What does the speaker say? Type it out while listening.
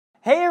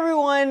Hey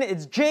everyone,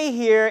 it's Jay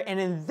here, and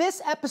in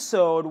this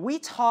episode, we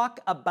talk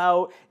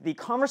about the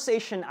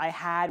conversation I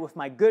had with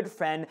my good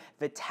friend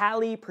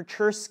Vitaly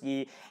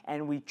Pecherskiy,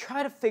 and we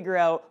try to figure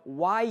out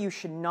why you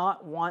should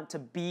not want to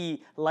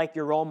be like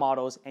your role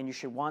models and you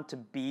should want to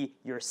be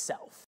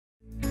yourself.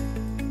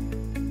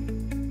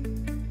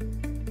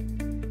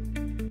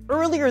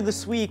 Earlier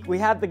this week, we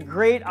had the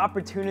great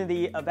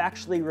opportunity of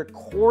actually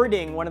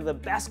recording one of the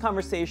best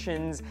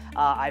conversations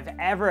I've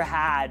ever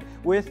had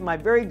with my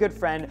very good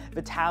friend,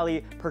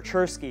 Vitaly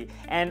Pecherskiy.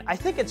 And I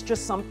think it's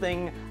just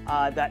something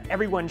that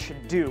everyone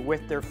should do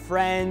with their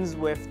friends,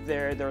 with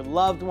their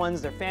loved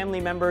ones, their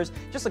family members.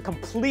 Just a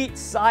complete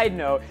side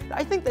note,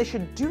 I think they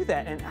should do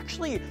that and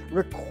actually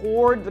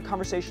record the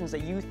conversations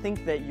that you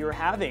think that you're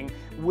having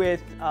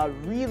with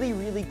really,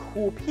 really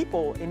cool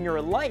people in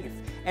your life.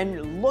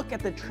 And look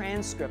at the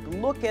transcript,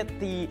 look at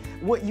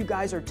what you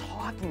guys are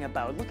talking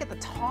about, look at the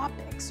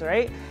topics,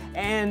 right?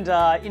 And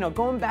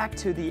going back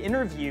to the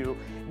interview,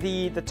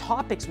 the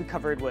topics we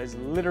covered was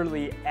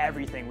literally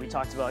everything. We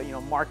talked about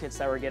markets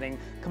that were getting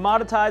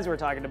commoditized. We're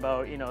talking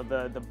about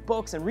the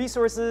books and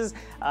resources.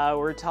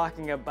 We're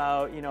talking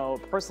about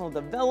personal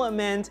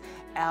development.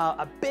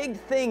 A big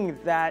thing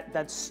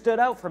that stood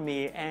out for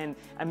me, and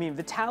I mean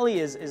Vitaly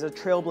is a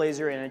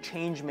trailblazer and a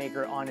change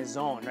maker on his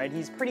own, right?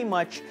 He's pretty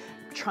much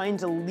trying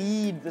to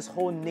lead this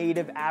whole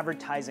native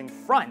advertising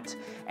front,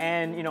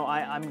 and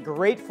I'm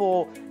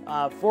grateful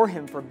for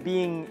him for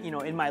being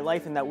in my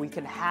life and that we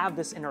can have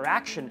this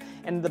interaction.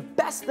 And the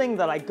best thing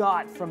that I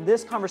got from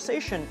this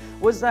conversation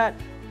was that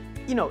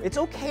it's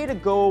okay to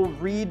go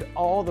read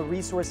all the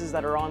resources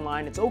that are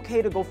online. It's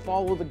okay to go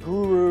follow the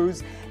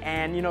gurus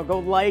and go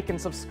like and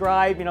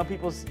subscribe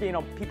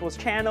people's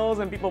channels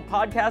and people's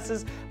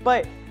podcasts,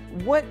 but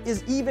what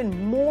is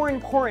even more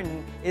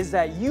important is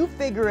that you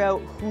figure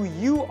out who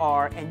you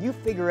are and you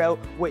figure out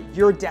what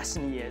your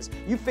destiny is.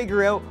 You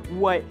figure out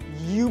what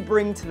you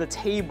bring to the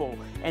table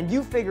and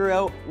you figure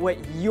out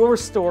what your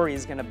story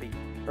is gonna be,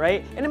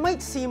 right? And it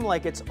might seem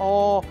like it's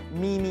all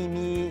me,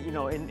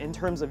 in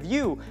terms of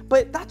you,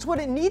 but that's what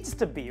it needs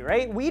to be,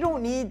 right? We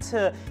don't need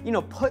to,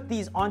 put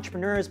these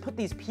entrepreneurs, put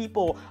these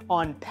people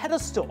on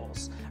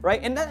pedestals,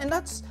 right? And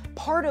that's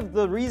part of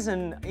the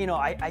reason,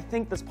 I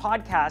think this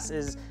podcast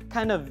is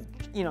kind of,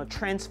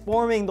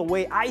 transforming the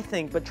way I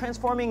think, but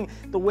transforming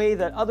the way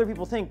that other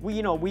people think.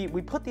 We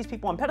put these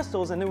people on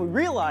pedestals and then we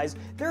realize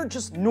they're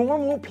just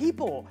normal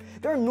people.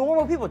 They're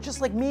normal people,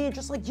 just like me,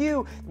 just like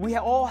you. We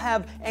all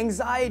have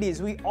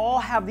anxieties. We all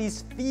have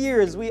these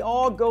fears. We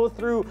all go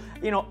through,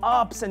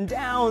 ups and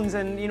downs,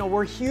 and,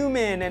 we're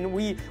human and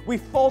we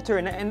falter.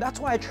 And that's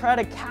why I try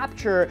to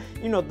capture,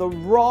 the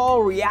raw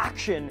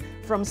reaction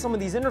from some of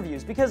these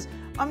interviews, because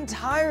I'm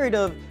tired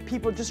of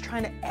people just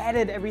trying to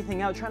edit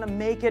everything out, trying to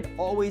make it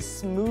always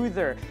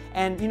smoother.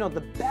 And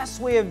the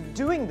best way of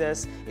doing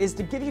this is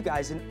to give you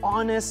guys an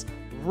honest,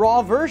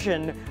 raw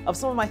version of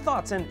some of my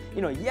thoughts. And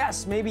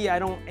yes, maybe I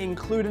don't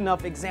include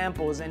enough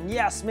examples, and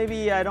yes,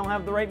 maybe I don't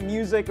have the right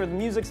music, or the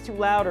music's too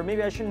loud, or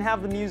maybe I shouldn't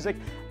have the music.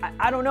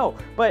 I don't know.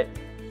 But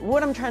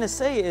what I'm trying to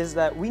say is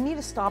that we need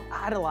to stop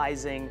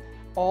idolizing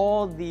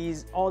all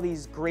these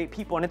great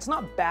people. And it's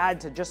not bad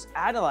to just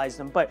idolize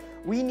them, but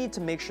we need to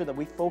make sure that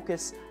we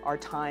focus our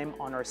time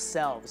on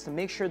ourselves, to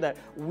make sure that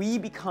we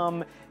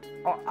become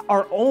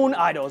our own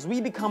idols, we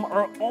become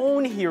our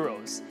own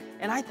heroes.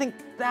 And I think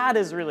that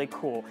is really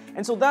cool.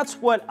 And so that's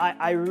what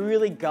I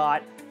really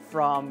got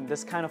from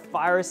this kind of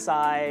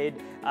fireside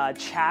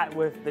chat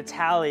with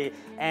Vitaly.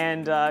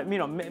 And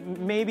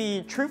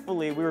maybe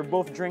truthfully, we were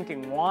both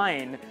drinking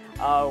wine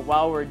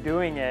while we're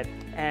doing it,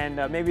 and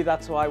maybe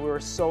that's why we were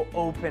so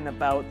open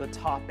about the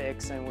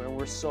topics and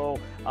we're so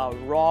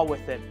raw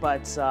with it.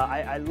 But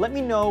let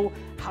me know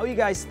how you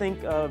guys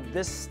think of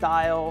this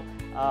style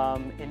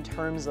in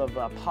terms of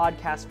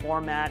podcast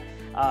format.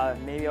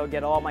 Maybe I'll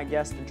get all my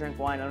guests to drink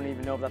wine. I don't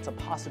even know if that's a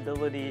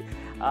possibility.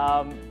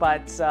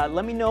 But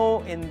let me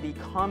know in the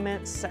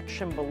comment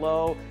section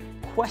below.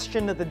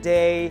 Question of the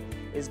day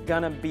is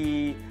gonna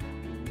be,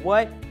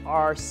 what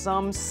are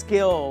some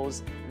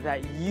skills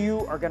that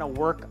you are gonna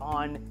work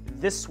on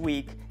this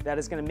week that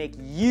is gonna make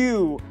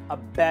you a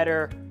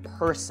better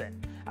person?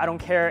 I don't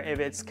care if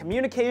it's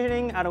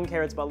communicating, I don't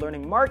care if it's about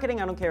learning marketing,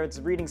 I don't care if it's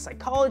reading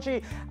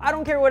psychology, I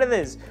don't care what it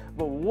is,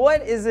 but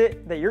what is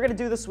it that you're gonna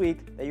do this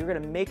week that you're gonna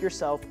make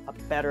yourself a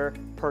better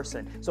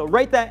person? So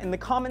write that in the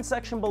comment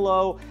section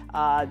below.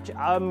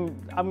 I'm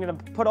gonna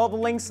put all the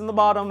links in the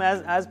bottom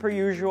as per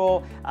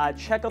usual.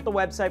 Check out the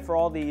website for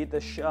all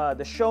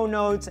the show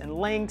notes and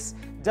links,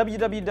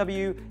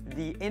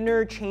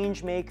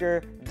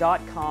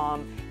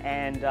 www.theinnerchangemaker.com.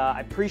 And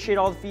I appreciate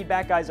all the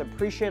feedback, guys. I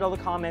appreciate all the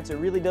comments. It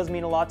really does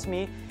mean a lot to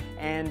me.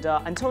 And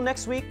until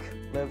next week,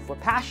 live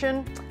with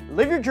passion,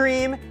 live your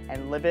dream,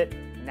 and live it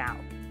now.